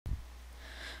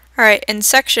Alright, in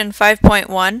section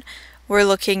 5.1 we're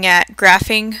looking at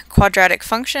graphing quadratic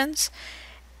functions,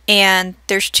 and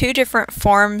there's two different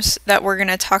forms that we're going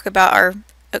to talk about our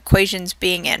equations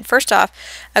being in. First off,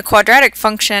 a quadratic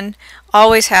function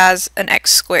always has an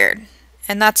x squared,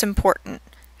 and that's important.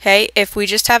 Okay, if we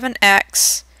just have an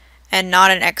x and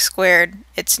not an x squared,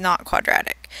 it's not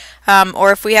quadratic.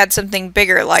 Or if we had something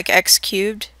bigger like x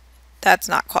cubed, that's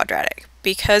not quadratic.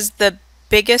 Because the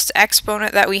biggest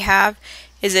exponent that we have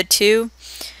is a 2,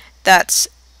 that's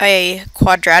a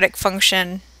quadratic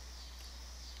function,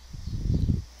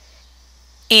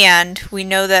 and we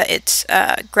know that its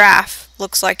graph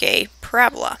looks like a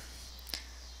parabola.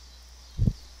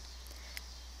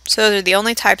 So those are the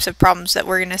only types of problems that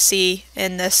we're going to see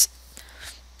in this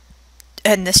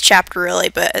chapter, really,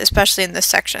 but especially in this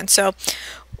section. So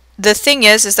the thing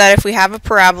is that if we have a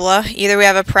parabola, either we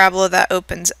have a parabola that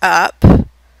opens up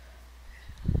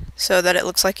so that it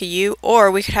looks like a U,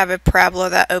 or we could have a parabola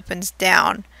that opens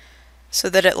down so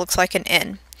that it looks like an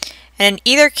N. And in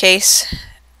either case,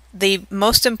 the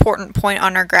most important point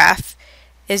on our graph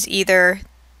is either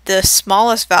the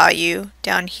smallest value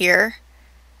down here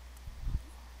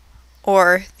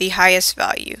or the highest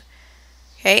value.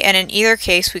 Okay, and in either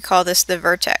case we call this the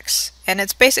vertex, and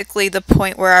it's basically the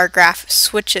point where our graph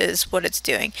switches what it's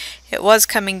doing. It was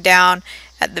coming down,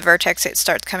 at the vertex it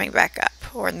starts coming back up,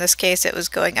 or in this case it was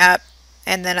going up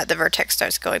and then at the vertex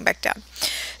starts going back down.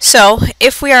 So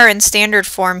if we are in standard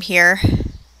form here,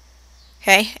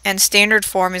 okay, and standard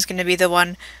form is going to be the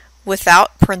one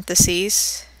without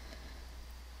parentheses.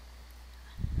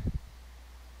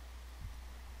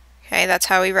 Okay, that's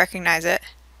how we recognize it,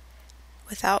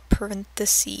 without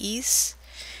parentheses.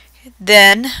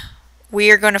 Then we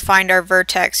are going to find our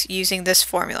vertex using this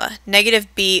formula, negative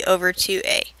b over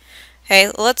 2a. Okay,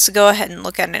 let's go ahead and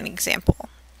look at an example.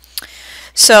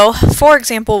 So for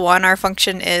example 1, our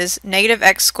function is negative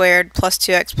x squared plus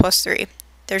 2x plus 3.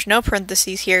 There's no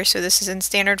parentheses here, so this is in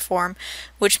standard form,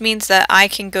 which means that I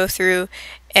can go through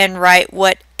and write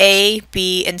what a,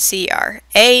 b, and c are.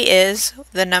 A is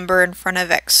the number in front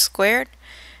of x squared,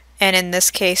 and in this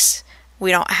case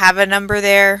we don't have a number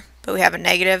there, but we have a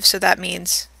negative, so that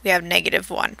means we have negative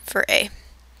 1 for a.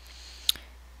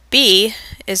 B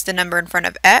is the number in front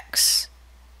of x,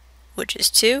 which is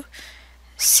 2.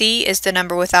 C is the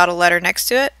number without a letter next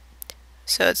to it,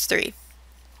 so it's 3.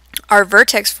 Our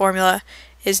vertex formula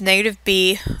is negative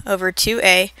b over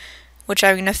 2a, which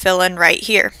I'm going to fill in right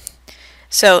here.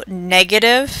 So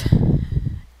negative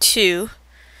 2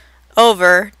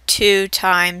 over 2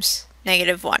 times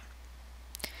negative 1.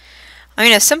 I'm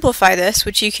going to simplify this,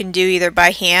 which you can do either by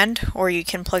hand or you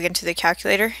can plug into the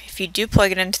calculator. If you do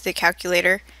plug it into the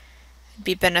calculator, it'd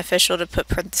be beneficial to put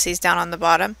parentheses down on the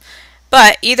bottom.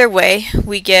 But either way,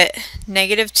 we get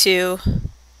negative 2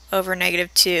 over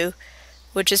negative 2,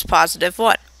 which is positive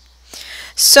 1.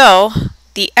 So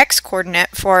the x-coordinate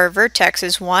for our vertex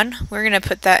is 1. We're going to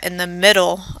put that in the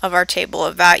middle of our table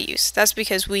of values. That's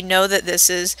because we know that this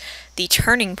is the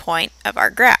turning point of our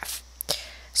graph.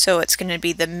 So it's going to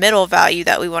be the middle value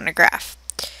that we want to graph.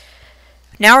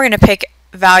 Now we're going to pick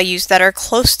values that are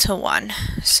close to 1.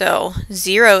 So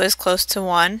 0 is close to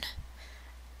 1,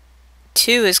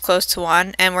 2 is close to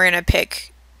 1, and we're going to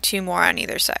pick 2 more on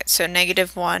either side. So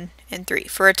negative 1 and 3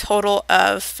 for a total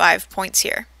of 5 points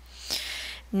here.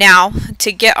 Now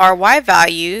to get our y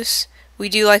values, we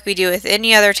do like we do with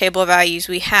any other table of values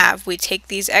we have. We take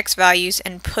these x values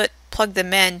and plug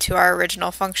them into our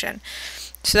original function.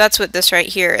 So that's what this right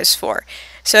here is for.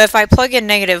 So if I plug in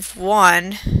negative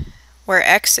 1 where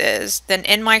x is, then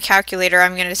in my calculator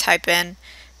I'm going to type in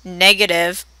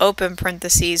negative, open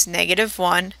parentheses, negative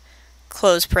 1,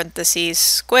 close parentheses,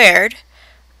 squared,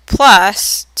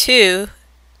 plus 2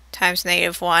 times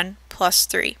negative 1 plus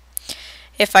 3.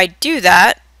 If I do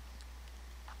that,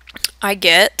 I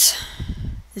get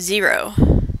 0.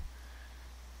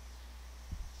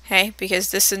 Okay, because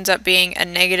this ends up being a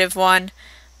negative 1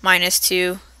 minus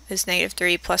 2 is negative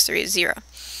 3 plus 3 is 0.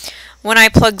 When I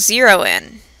plug 0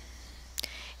 in,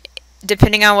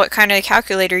 depending on what kind of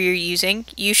calculator you're using,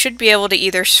 you should be able to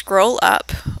either scroll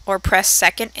up or press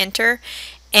second enter,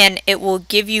 and it will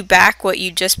give you back what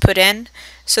you just put in,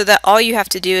 so that all you have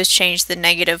to do is change the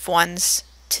negative 1s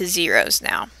to 0s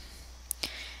now.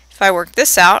 If I work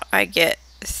this out, I get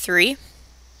 3.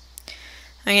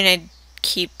 I'm going to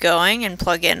keep going and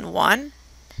plug in 1.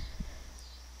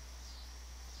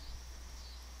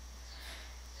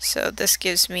 So this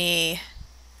gives me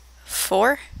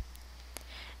 4.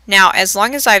 Now, as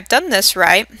long as I've done this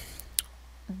right,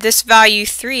 this value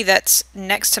 3 that's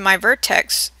next to my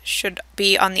vertex should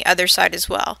be on the other side as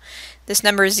well. This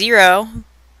number 0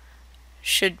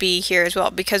 should be here as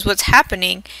well, because what's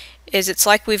happening is it's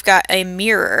like we've got a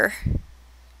mirror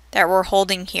that we're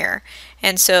holding here,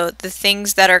 and so the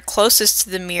things that are closest to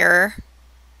the mirror,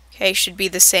 okay, should be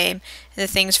the same, and the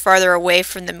things farther away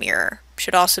from the mirror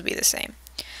should also be the same.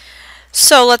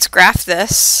 So let's graph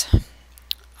this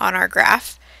on our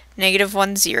graph. Negative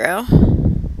 1, 0,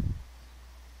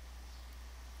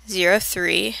 0,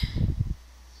 3,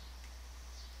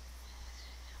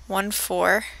 1,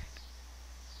 4,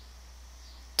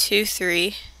 2,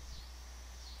 3,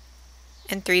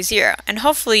 and 3, 0. And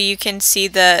hopefully you can see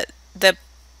the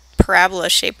parabola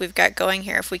shape we've got going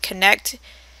here. If we connect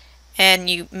and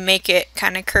you make it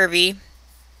kind of curvy,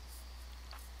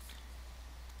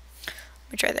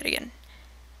 let me try that again.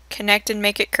 Connect and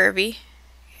make it curvy,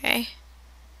 okay,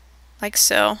 like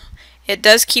so. It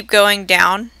does keep going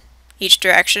down each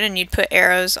direction, and you'd put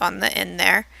arrows on the end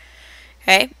there,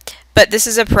 okay. But this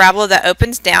is a parabola that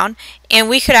opens down, and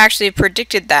we could actually have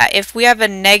predicted that. If we have a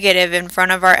negative in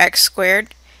front of our x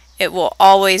squared, it will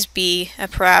always be a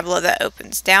parabola that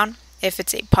opens down. If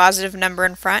it's a positive number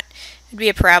in front, it'd be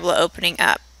a parabola opening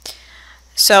up.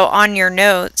 So on your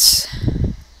notes,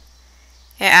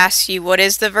 it asks you what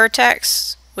is the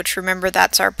vertex, which remember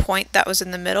that's our point that was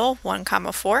in the middle, 1,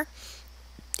 4.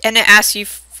 And it asks you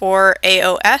for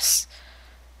AOS,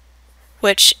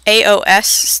 which AOS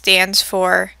stands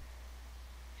for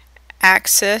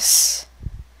axis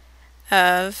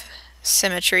of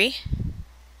symmetry.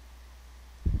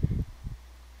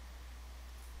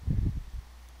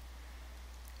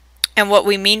 And what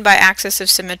we mean by axis of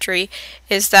symmetry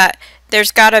is that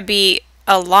there's got to be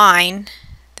a line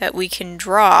that we can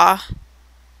draw,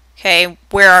 okay,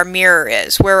 where our mirror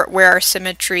is, where our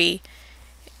symmetry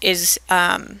is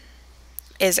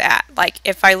at. Like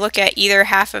if I look at either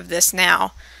half of this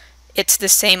now, it's the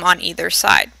same on either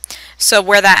side. So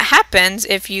where that happens,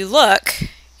 if you look,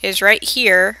 is right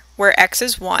here where x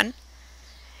is 1,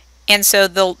 and so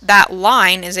that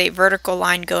line is a vertical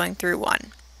line going through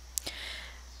 1.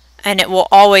 And it will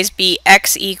always be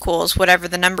x equals whatever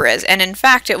the number is. And in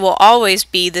fact, it will always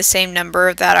be the same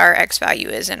number that our x value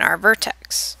is in our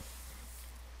vertex.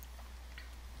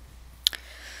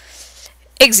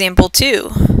 Example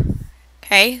 2.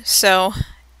 Okay, so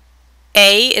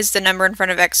a is the number in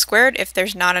front of x squared. If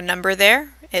there's not a number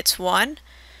there, it's 1.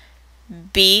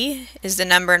 B is the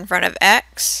number in front of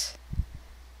x.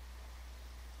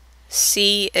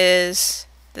 C is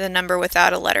the number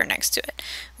without a letter next to it.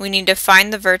 We need to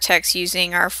find the vertex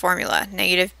using our formula,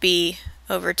 negative b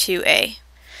over 2a.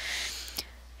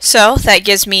 So that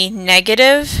gives me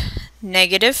negative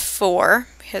 4,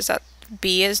 because that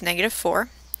b is negative 4,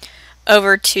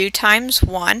 over 2 times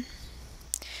 1.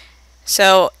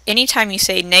 So anytime you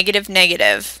say negative,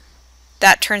 negative,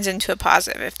 that turns into a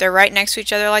positive. If they're right next to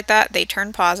each other like that, they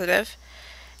turn positive.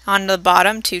 On the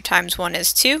bottom, 2 times 1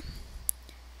 is 2.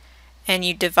 And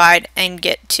you divide and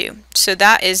get 2. So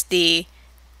that is the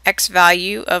x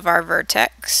value of our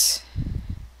vertex.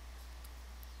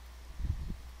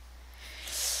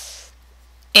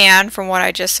 And from what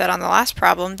I just said on the last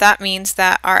problem, that means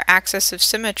that our axis of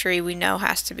symmetry we know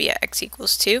has to be at x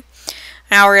equals 2.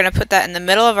 Now we're going to put that in the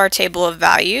middle of our table of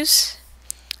values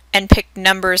and pick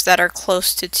numbers that are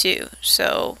close to 2.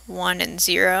 So 1 and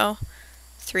 0,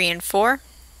 3 and 4.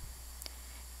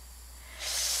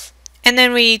 And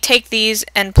then we take these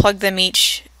and plug them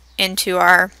each into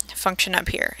our function up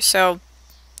here. So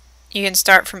you can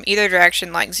start from either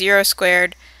direction, like 0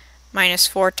 squared minus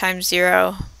 4 times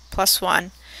 0 plus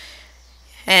 1.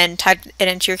 And type it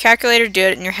into your calculator, do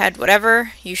it in your head,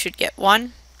 whatever. You should get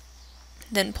 1.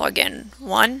 Then plug in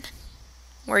 1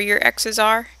 where your x's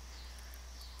are.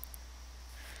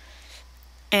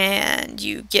 And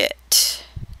you get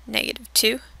negative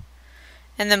 2.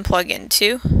 And then plug in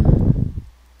 2.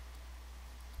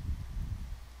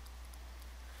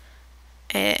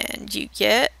 And you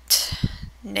get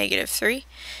negative 3.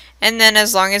 And then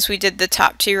as long as we did the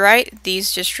top 2 right,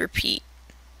 these just repeat.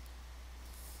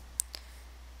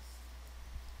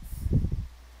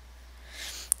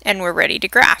 And we're ready to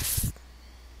graph.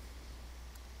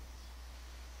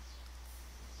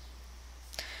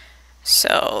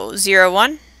 So 0,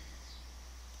 1,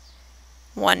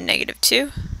 1, negative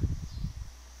 2,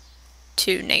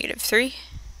 2, negative 3,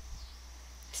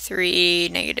 3,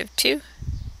 negative 2,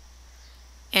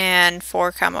 and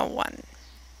 4, 1.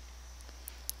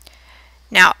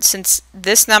 Now, since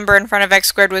this number in front of x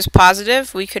squared was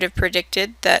positive, we could have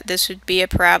predicted that this would be a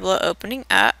parabola opening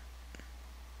up.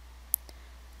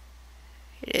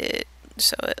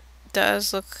 So it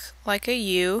does look like a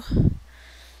U.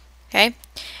 Okay,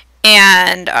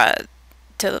 and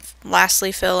to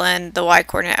lastly fill in the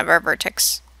y-coordinate of our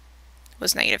vertex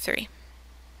was negative 3.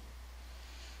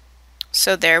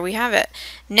 So there we have it.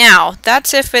 Now,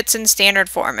 that's if it's in standard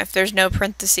form, if there's no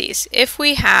parentheses. If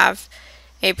we have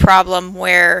a problem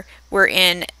where we're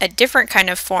in a different kind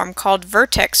of form called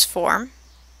vertex form,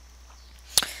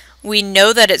 we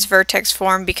know that it's vertex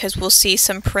form because we'll see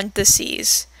some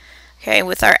parentheses, okay,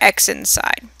 with our x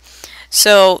inside.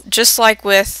 So just like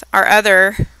with our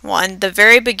other one, the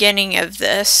very beginning of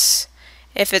this,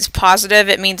 if it's positive,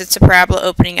 it means it's a parabola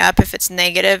opening up. If it's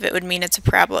negative, it would mean it's a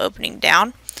parabola opening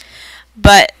down.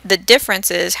 But the difference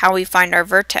is how we find our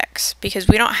vertex, because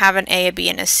we don't have an A, a B,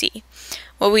 and a C.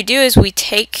 What we do is we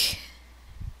take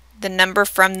the number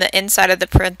from the inside of the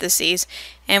parentheses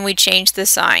and we change the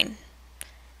sign.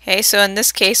 Okay, so in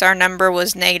this case our number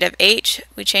was negative h,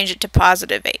 we change it to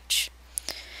positive h.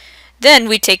 Then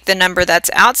we take the number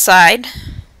that's outside,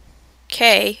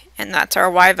 k, and that's our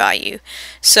y value.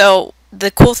 So the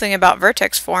cool thing about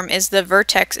vertex form is the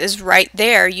vertex is right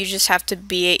there, you just have to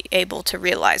be able to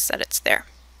realize that it's there.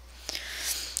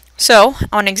 So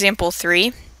on example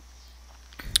 3,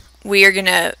 we are going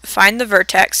to find the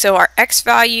vertex. So our x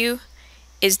value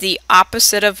is the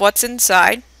opposite of what's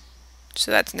inside, so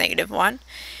that's negative 1,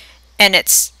 and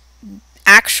it's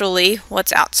actually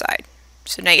what's outside,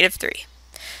 so negative 3.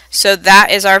 So that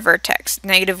is our vertex,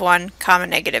 negative 1, comma,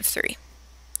 negative 3.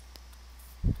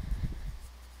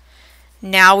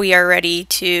 Now we are ready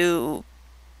to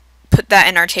put that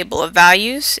in our table of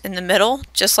values in the middle,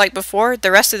 just like before.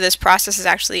 The rest of this process is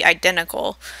actually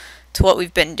identical to what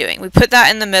we've been doing. We put that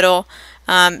in the middle,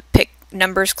 pick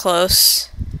numbers close,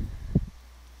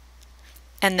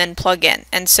 and then plug in.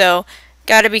 And so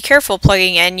got to be careful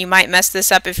plugging in. You might mess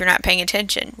this up if you're not paying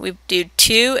attention. We do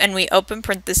 2 and we open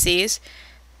parentheses.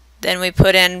 Then we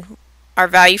put in our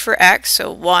value for x,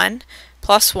 so 1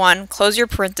 plus 1, close your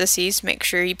parentheses, make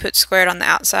sure you put squared on the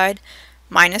outside,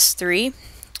 minus 3.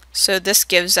 So this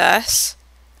gives us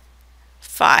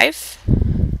 5.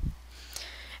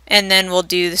 And then we'll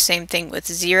do the same thing with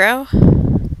 0.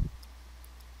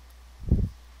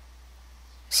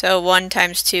 So 1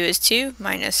 times 2 is 2,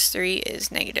 minus 3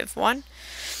 is negative 1.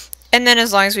 And then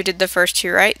as long as we did the first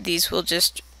two right, these will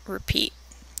just repeat.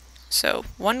 So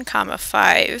 1 comma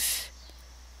 5,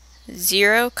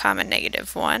 0 comma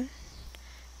negative 1,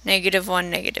 negative 1,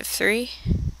 negative 3,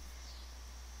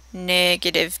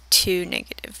 negative 2,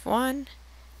 negative 1,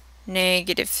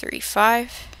 negative 3,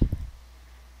 5.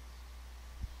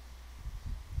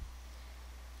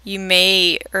 You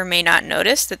may or may not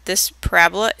notice that this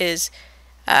parabola is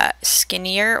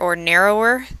skinnier or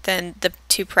narrower than the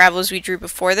two parabolas we drew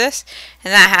before this,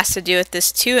 and that has to do with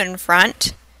this 2 in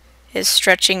front is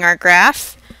stretching our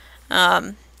graph.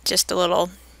 Just a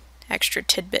little extra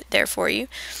tidbit there for you.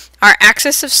 Our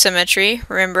axis of symmetry,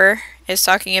 remember, is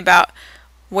talking about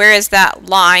where is that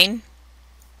line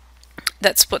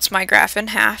that splits my graph in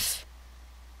half,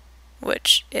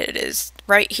 which it is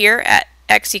right here at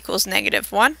x equals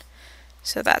negative 1.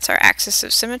 So that's our axis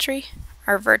of symmetry.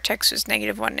 Our vertex was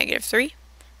negative 1, negative 3.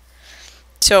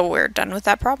 So we're done with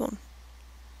that problem.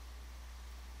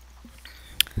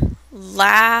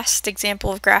 Last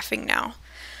example of graphing now.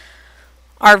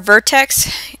 Our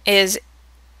vertex is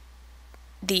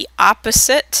the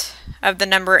opposite of the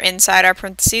number inside our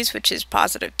parentheses, which is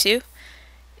positive 2.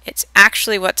 It's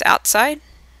actually what's outside,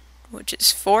 which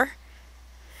is 4.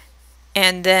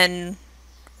 And then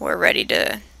we're ready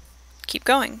to keep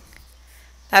going.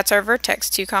 That's our vertex,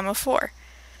 2 comma 4.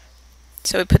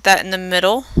 So we put that in the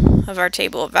middle of our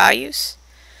table of values,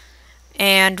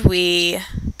 and we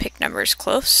pick numbers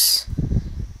close,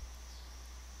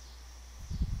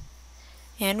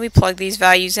 and we plug these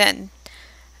values in.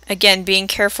 Again, being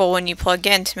careful when you plug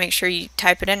in to make sure you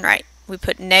type it in right. We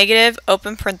put negative,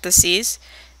 open parentheses,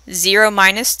 0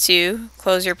 minus 2,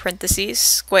 close your parentheses,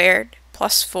 squared,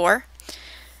 plus 4.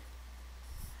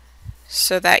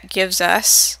 So that gives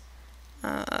us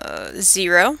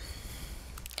 0.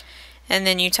 And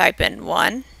then you type in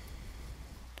 1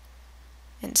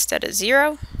 instead of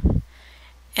 0.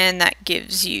 And that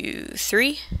gives you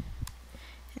 3.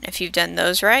 And if you've done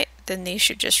those right, then these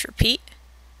should just repeat.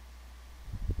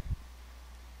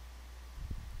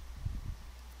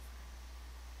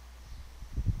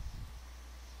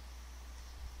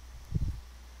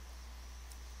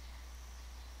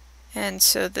 And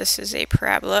so this is a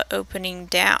parabola opening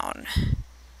down.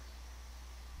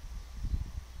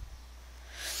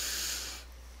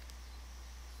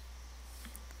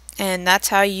 And that's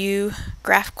how you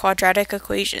graph quadratic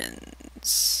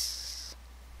equations.